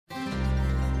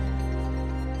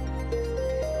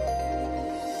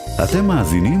אתם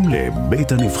מאזינים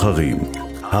לבית הנבחרים,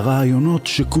 הרעיונות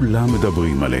שכולם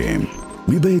מדברים עליהם,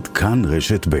 מבית כאן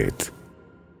רשת בית.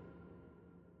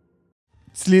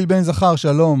 צליל בן זכר,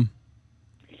 שלום.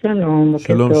 שלום,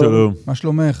 שלום, שלום. מה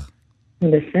שלומך?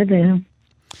 בסדר.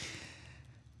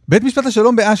 בית משפט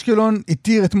השלום באשקלון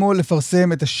התיר אתמול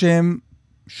לפרסם את השם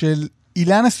של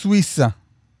אילנה סוויסה.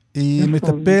 היא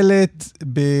מטפלת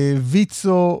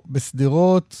בוויצו,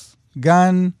 בשדרות,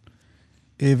 גן,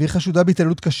 והיא חשודה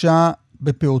בהתעללות קשה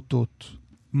בפעוטות.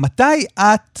 מתי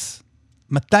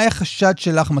החשד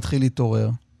שלך מתחיל להתעורר?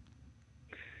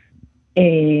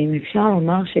 אפשר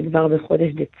לומר שכבר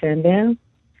בחודש דצמבר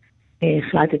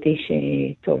החלטתי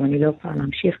שטוב, אני לא יכולה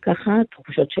להמשיך ככה,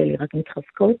 התחושות שלי רק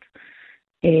מתחזקות,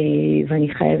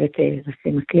 ואני חייבת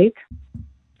לשים מקליט.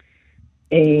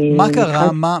 מה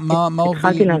קרה?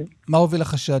 מה הוביל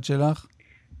החשד שלך?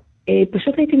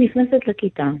 פשוט הייתי נכנסת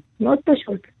לכיתה, מאוד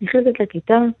פשוט. נכנסת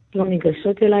לכיתה, לא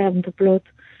ניגשות אליי המטפלות,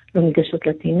 לא ניגשות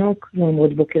לתינוק, לא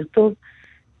אומרות בוקר טוב.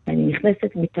 אני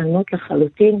נכנסת מתעלמות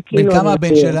לחלוטין. בן כמה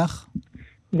הבן שלך?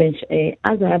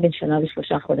 אז היה בן שנה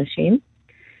ו3 חודשים.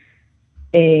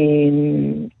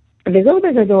 וזהו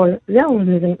בגדול, זהו,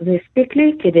 זה הספיק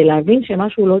לי כדי להבין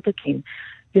שמשהו לא תקין.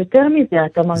 יותר מזה,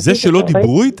 אתה מרגיש... זה שלא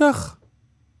דיברו איתך?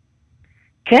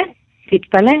 כן,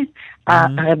 תתפלא.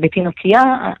 בתינוקיה,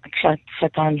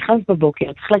 כשאתה נכנס בבוקר,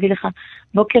 צריך להגיד לך,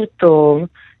 בוקר טוב,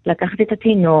 לקחת את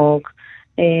התינוק,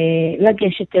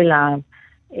 לגשת אליו,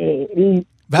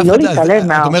 לא להתעלם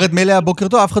מה... את אומרת מלא הבוקר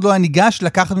טוב, אף אחד לא היה ניגש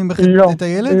לקחת ממך את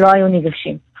הילד? לא היו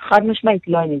ניגשים. חד משמעית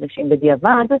לא היו ניגשים.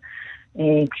 בדיעבד,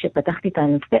 כשפתחתי את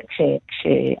הנושא,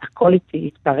 כשהכל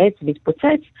התפרץ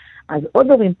והתפוצץ, אז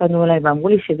עוד הורים פנו אליי ואמרו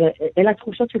לי שאלה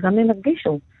התחושות שגם הם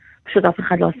הרגישו. פשוט אף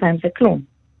אחד לא עשה עם זה כלום.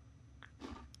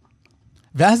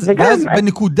 ואז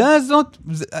בנקודה הזאת,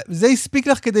 זה הספיק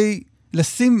לך כדי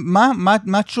לשים,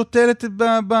 מה את שותלת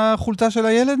בחולצה של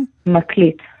הילד?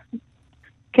 מקליט.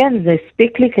 כן, זה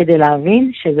הספיק לי כדי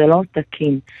להבין שזה לא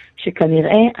תקין,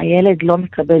 שכנראה הילד לא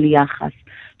מקבל יחס,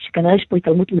 שכנראה יש פה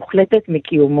התעלמות מוחלטת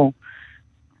מקיומו.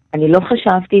 אני לא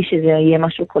חשבתי שזה יהיה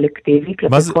משהו קולקטיבי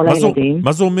כלפי כל הילדים.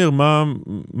 מה זה אומר?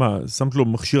 מה, שמת לו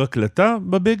מכשיר הקלטה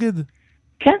בבגד?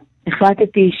 כן,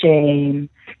 החלטתי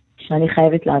שאני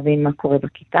חייבת להבין מה קורה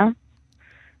בכיתה,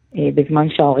 בזמן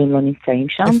שההורים לא נמצאים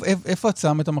שם. איפה את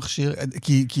שם את המכשיר?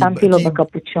 שמתי לו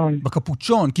בקפוצ'ון.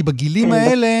 בקפוצ'ון, כי בגילים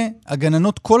האלה,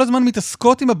 הגננות כל הזמן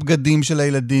מתעסקות עם הבגדים של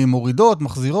הילדים, מורידות,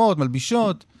 מחזירות,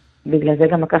 מלבישות. בגלל זה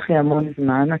גם לקח לי המון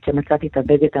זמן, עד שמצאתי את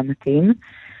הבגד המתאים.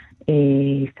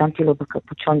 שמתי לו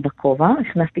בקפוצ'ון בכובע,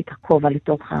 הכנסתי את הכובע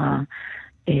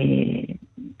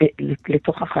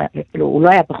הוא לא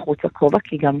היה בחוץ הכובע,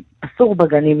 כי גם אסור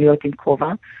בגנים להיות עם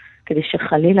כובע, כדי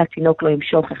שחלילה התינוק לא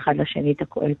ימשוך אחד לשני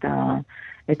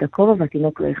את הכובע,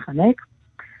 והתינוק לא יחנק,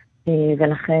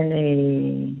 ולכן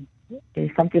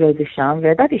שמתי לו את זה שם,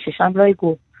 וידעתי ששם לא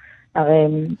ייגעו. הרי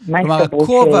מה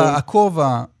הסתברות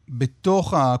הכובע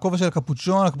בתוך, הכובע של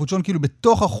הקפוצ'ון כאילו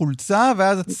בתוך החולצה,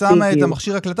 ואז את שמה את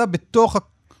המכשיר הקלטה בתוך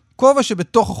הכובע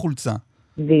שבתוך החולצה.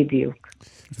 בדיוק.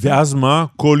 ואז מה?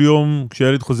 כל יום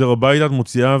כשהילד חוזר הביתה את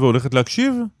מוציאה והולכת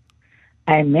להקשיב?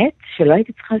 האמת שלא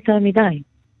הייתי צריכה יותר מדי.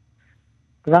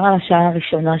 כבר על השעה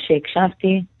הראשונה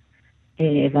שהקשבתי,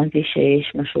 הבנתי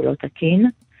שיש משהו לא תקין.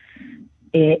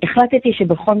 החלטתי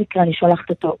שבכל מקרה אני שולחת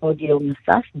אותו עוד יום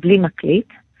נוסף, בלי מקליט.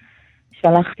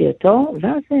 שלחתי אותו,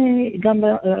 ואז גם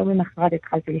ביום אחרת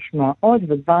התחלתי לשמוע עוד,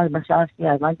 וכבר בשעה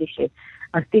השנייה הבנתי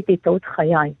שעשיתי טעות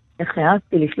חיי. איך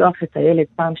העזתי לשלוח את הילד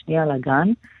פעם שנייה לגן,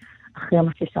 אחרי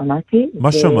מה ששמעתי.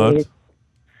 מה שמעת?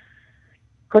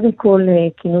 קודם כל,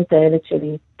 כינו את הילד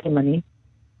שלי תימני,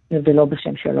 ולא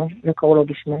בשם שלו, לא קראו לו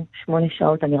בשמו. 8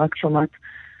 שעות אני רק שומעת,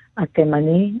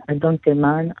 התימני, אדון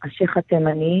תימן, השייך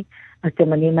התימני,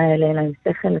 התימנים האלה אין להם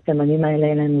שכל, התימנים האלה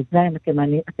אין להם מוזניים,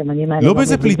 התימנים האלה... לא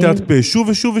באיזה פליטת פה, שוב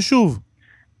ושוב ושוב.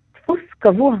 דפוס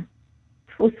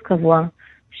קבוע,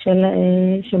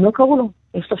 שהם לא קראו לו.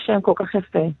 יש לו שם כל כך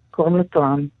יפה, קוראים לו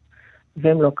תואם,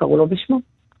 והם לא קראו לו בשמו.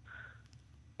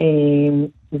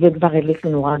 זה כבר הדליק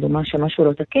לנו נורה אדומה שמשהו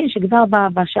לא תקין, שכבר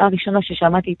בשעה הראשונה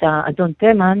ששמעתי את האדון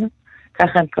תימן,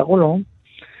 ככה הם קראו לו,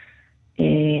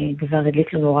 כבר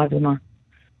הדליק לנו נורה אדומה.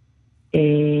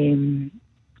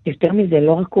 יותר מזה,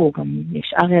 לא רק הוא, גם יש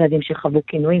שאר ילדים שחוו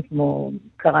כינויים, כמו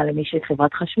קרא למישהי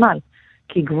חברת חשמל,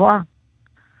 כי היא גבוהה.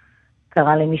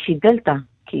 קרא למישהי דלטה,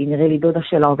 כי נראה לי דודה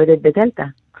שלה עובדת בדלטה.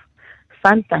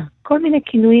 פנטה, כל מיני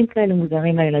כינויים כאלה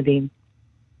מוזרים לילדים.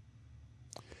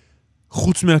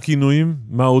 חוץ מהכינויים,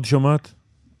 מה עוד שמעת?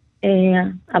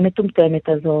 המטומטמת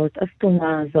הזאת,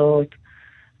 הסתומה הזאת,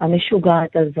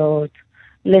 המשוגעת הזאת,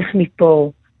 לך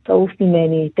מפה, תעוף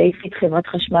ממני, תעיף את חברת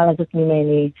חשמל הזאת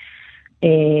ממני,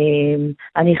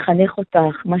 אני אחנך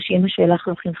אותך, מה שאמא שלך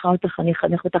לא חינכה אותך, אני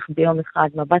אחנך אותך ביום אחד,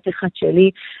 מבט אחד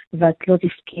שלי, ואת לא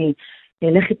תפקי.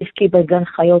 לכי תפקי בגן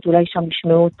חיות, אולי שם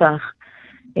ישמעו אותך.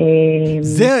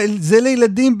 זה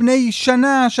לילדים בני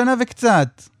שנה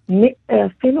וקצת.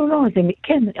 אפילו לא,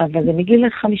 כן, אבל זה מגיל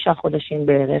 5 חודשים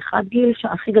בערך. עד גיל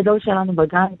הכי גדול שלנו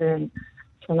בגן זה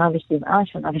 1 ו7,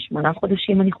 1 ו8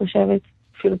 חודשים, אני חושבת,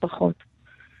 אפילו פחות.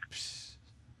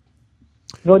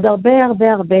 ועוד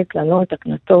הרבה כללות,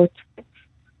 הקנטות.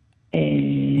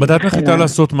 מתי את מחליטה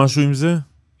לעשות משהו עם זה?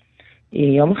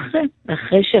 יום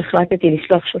אחרי שהחלטתי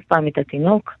לשלוח שוב פעם את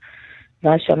התינוק,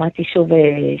 ואז שמעתי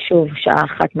שוב שעה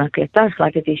אחת מהקלטה,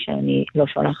 החלטתי שאני לא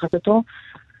שולחת אותו,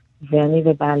 ואני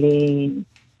ובעלי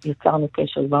יצרנו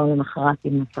קשר, באנו למחרת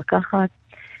עם מפקחת,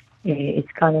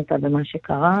 התקנו אותה במה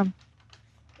שקרה,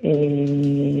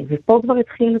 ופה כבר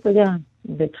התחיל, אתה יודע,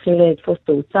 והתחיל לתפוס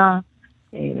תאוצה,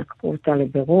 לקחו אותה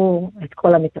לבירור, את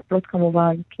כל המטפלות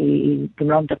כמובן, כי היא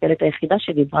גם לא המטפלת היחידה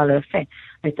שדיברה לא יפה,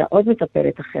 הייתה עוד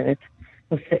מטפלת אחרת,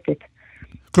 נוספת.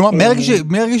 כלומר,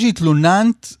 מהרגע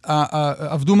שהתלוננת,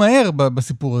 עבדו מהר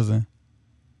בסיפור הזה.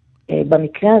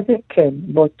 במקרה הזה, כן.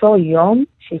 באותו יום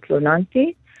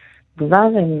שהתלוננתי, כבר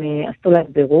הם עשו לה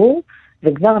בירור,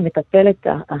 וכבר המטפלת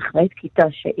האחראית כיתה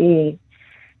שהיא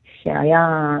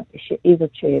זאת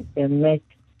שבאמת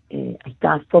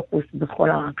הייתה הפוקוס בכל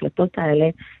ההקלטות האלה,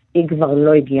 היא כבר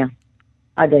לא הגיעה.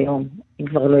 עד היום היא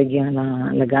כבר לא הגיעה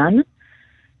לגן.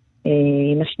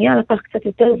 עם השנייה לקח קצת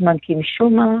יותר זמן, כי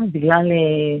משום מה, בגלל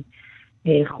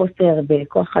חוסר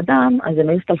בכוח אדם, אז הם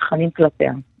היו סלחנים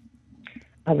כלפיה.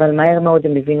 אבל מהר מאוד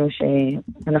הם הבינו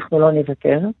שאנחנו לא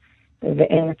נוותר,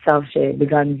 ואין מצב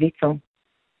שבגן ויצו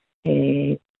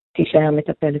תישאר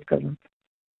מטפלת כזאת.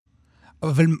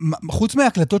 אבל חוץ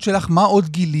מההקלטות שלך, מה עוד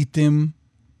גיליתם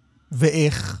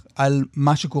ואיך על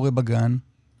מה שקורה בגן?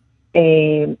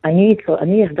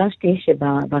 אני הרגשתי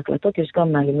שבהקלטות יש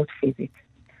גם אלימות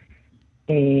פיזית.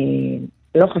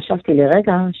 לא חשבתי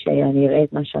לרגע שאני אראה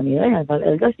את מה שאני אראה, אבל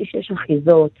הרגשתי שיש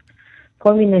אחיזות,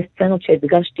 כל מיני סצנות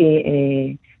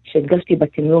שהדגשתי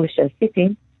בתמלול שעשיתי,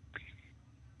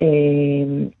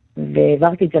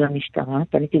 והעברתי את זה למשטרה,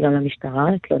 פניתי גם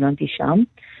למשטרה, התלוננתי שם,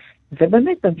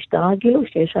 ובאמת במשטרה גילו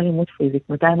שיש אלימות פיזית,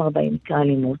 240 מקרה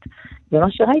אלימות,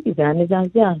 ומה שראיתי זה היה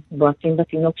מזעזע, בועטים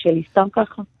בתינוק שלי סתם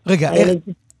ככה. רגע,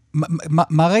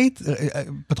 מה ראית?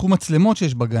 פתחו מצלמות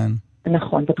שיש בגן.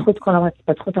 נכון,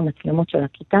 פתחו את המצלמות של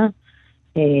הכיתה,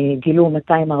 גילו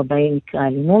 240 מקרה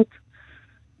אלימות,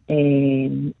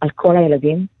 על כל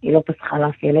הילדים, היא לא פסחה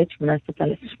לאף ילד,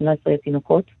 18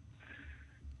 תינוקות,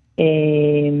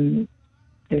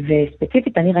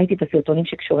 וספציפית אני ראיתי את הסרטונים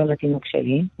שקשורים לתינוק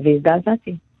שלי,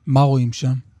 והזדעזעתי. מה רואים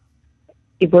שם?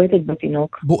 היא בועטת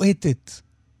בתינוק. בועטת?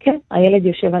 כן, הילד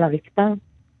יושב על הרצפה,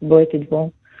 בועטת בו,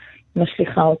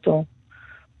 משליחה אותו,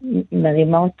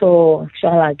 מרימה אותו,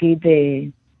 אפשר להגיד,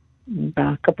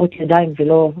 בכפות ידיים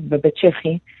ולא בבית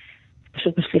שחי,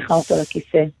 פשוט משליחה אותו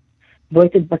לכיסא,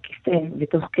 בועטת בכיסא,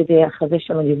 ותוך כדי החזה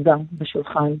שלו נפגע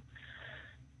בשולחן,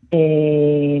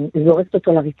 זורקת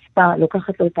אותו לרצפה,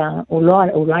 לוקחת לו הוא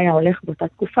לא היה הולך באותה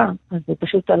תקופה, אז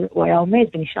הוא היה עומד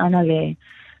ונשען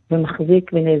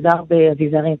ומחזיק ונעזר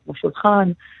באביזרים כמו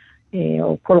שולחן,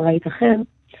 או כל רהיט אחר,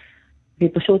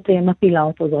 והיא פשוט מפילה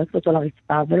אותו, זורקת אותו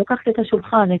לרצפה, ולוקחת את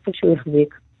השולחן איפה שהוא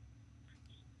החזיק.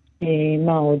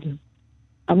 מה עוד?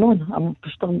 המון,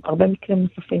 פשוט הרבה מקרים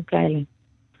נוספים כאלה.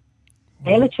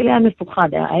 הילד שלי היה מפוחד,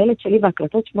 הילד שלי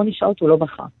בהקלטות 8 שעות הוא לא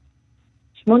בכה.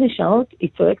 8 שעות היא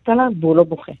צועקת עליו והוא לא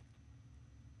בוכה.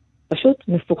 פשוט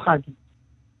מפוחד.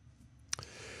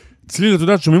 צליל, את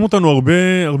יודעת, שומעים אותנו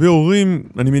הרבה הורים,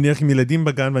 אני מניח עם ילדים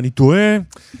בגן, ואני תוהה,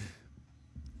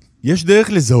 יש דרך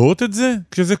לזהות את זה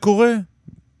כשזה קורה?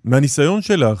 מהניסיון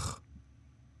שלך.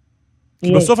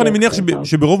 כי בסוף אני מניח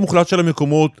שברוב מוחלט של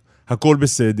המקומות הכל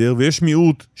בסדר, ויש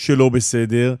מיעוט שלא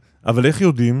בסדר, אבל איך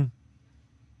יודעים?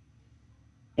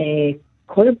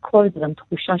 קודם כל זה גם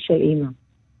תחושה של אימא.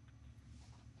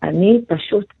 אני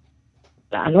פשוט,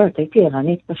 לא יודעת, הייתי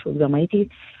ערנית פשוט, גם הייתי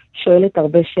שואלת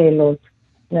הרבה שאלות.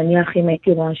 נניח אם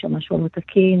הייתי רואה שמשהו לא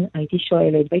תקין, הייתי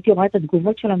שואלת, והייתי רואה את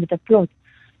התגובות של המטפלות.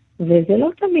 וזה לא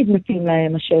תמיד מתאים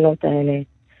להם השאלות האלה.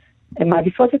 הן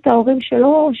מעדיפות את ההורים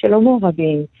שלא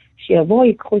מעורבים, שיבואו,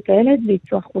 ייקחו את הילד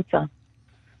ויצאו החוצה.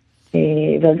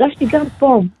 והרגשתי גם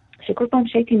פה, שכל פעם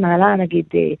שהייתי מעלה, נגיד,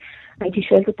 הייתי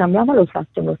שואלת אותם, למה לא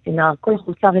הוספתם לו סינר? כל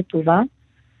החולצה רטובה.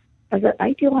 אז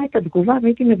הייתי רואה את התגובה,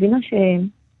 והייתי מבינה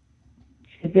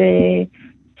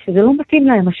שזה לא מתאים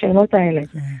להם, השאלות האלה.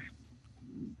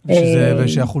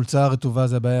 ושהחולצה הרטובה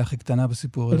זה הבעיה הכי קטנה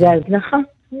בסיפור הזה. זה הזנחה,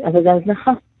 אבל זה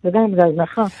הזנחה. וגם זה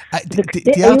הזנחה.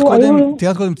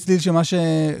 תיארת קודם צליל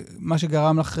שמה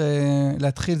שגרם לך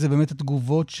להתחיל זה באמת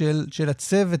התגובות של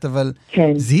הצוות, אבל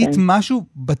זיהית משהו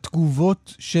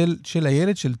בתגובות של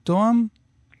הילד, של תואם?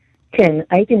 כן,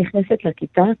 הייתי נכנסת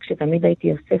לכיתה, כשתמיד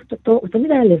הייתי אוספת אותו, הוא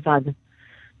תמיד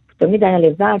היה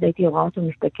לבד. הייתי רואה אותו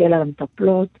מסתכל על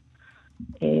המטפלות,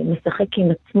 משחק עם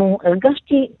עצמו,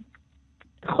 הרגשתי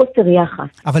חוסר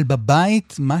יחס. אבל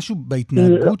בבית, משהו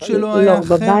בהתנהגות שלו היה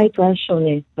אחר? לא, בבית הוא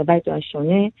היה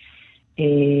שונה,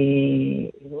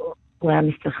 הוא היה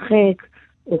משחק,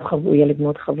 הוא ילד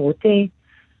מאוד חברותי,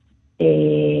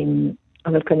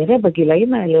 אבל כנראה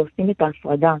בגילאים האלה עושים את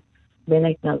ההפרדה בין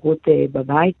ההתנהגות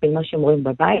בבית, בין מה שהם רואים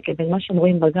בבית לבין מה שהם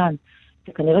רואים בגן.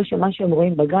 וכנראה שמה שהם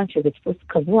רואים בגן, שזה דפוס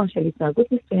קבוע של התנהגות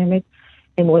מסוימת,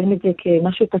 הם רואים את זה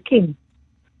כמשהו תקין.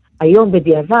 היום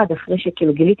בדיעבד, אחרי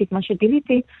שכאילו גיליתי את מה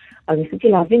שגיליתי, אז ניסיתי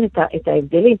להבין את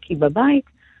ההבדלים, כי בבית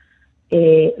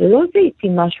לא זיהיתי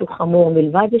משהו חמור,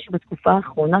 מלבד זה שבתקופה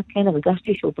האחרונה כן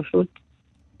הרגשתי שהוא פשוט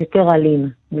יותר אלים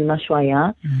ממה שהוא היה,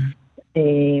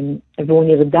 והוא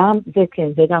נרדם,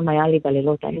 זה גם היה לי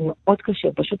בלילות, היה לי מאוד קשה,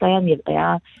 פשוט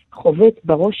היה חובט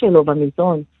בראש שלו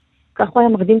במזרון, כך הוא היה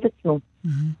מרדים את עצמו.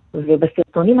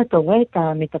 ובסרטונים אתה רואה את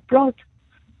המטפלות,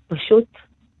 פשוט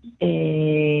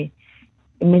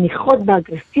מניחות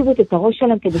באגרסיביות את הראש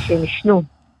שלהם כדי שהם ישנו.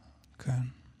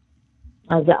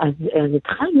 אז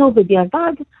התחלנו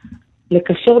בדיעבד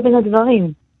לקשר בין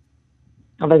הדברים.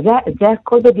 אבל זה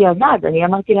הכל בדיעבד. אני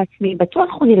אמרתי לעצמי, בטוח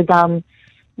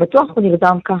הוא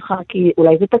נרדם ככה, כי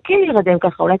אולי זה תקין להירדם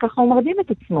ככה, אולי ככה הוא מרדים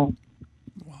את עצמו.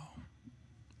 וואו.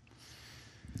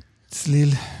 צליל,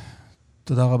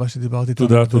 תודה רבה שדיברת איתנו.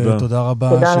 תודה רבה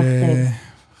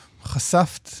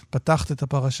שחשפת, פתחת את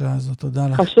הפרשה הזאת. תודה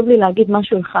לך. חשוב לי להגיד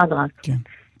משהו אחד רק. כן.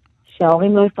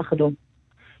 שההורים לא יפחדו.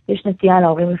 יש נטייה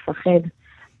להורים לפחד.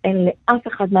 אין לאף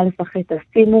אחד מה לפחד.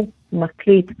 תשימו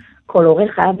מקליט. כל הורה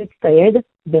חייב להצטייד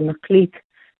במקליט.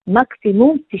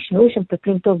 מקסימום תשמעו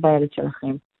שמטפלים טוב בילד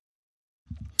שלכם.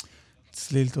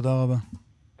 צליל, תודה רבה.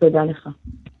 תודה לך.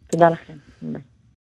 תודה לכם. ביי.